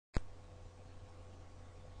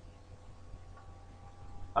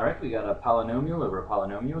Alright, we got a polynomial over a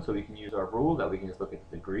polynomial, so we can use our rule that we can just look at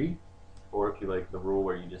the degree, or if you like the rule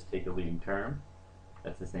where you just take the leading term,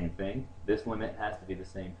 that's the same thing. This limit has to be the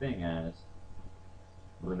same thing as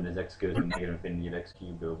the limit as x goes to negative infinity of x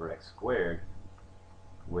cubed over x squared,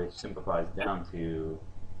 which simplifies down to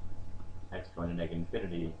x going to negative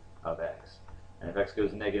infinity of x. And if x goes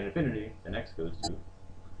to negative infinity, then x goes to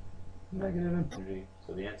negative infinity.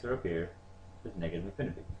 So the answer up here is negative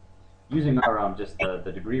infinity. Using our just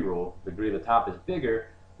the degree rule, the degree of the top is bigger,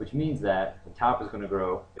 which means that the top is going to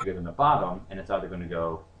grow bigger than the bottom, and it's either going to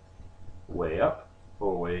go way up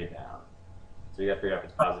or way down. So you have to figure out if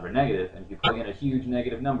it's positive or negative, and if you plug in a huge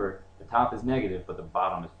negative number, the top is negative, but the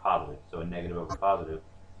bottom is positive. So a negative over a positive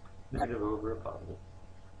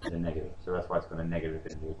is a negative. So that's why it's going to negative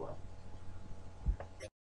infinity as well.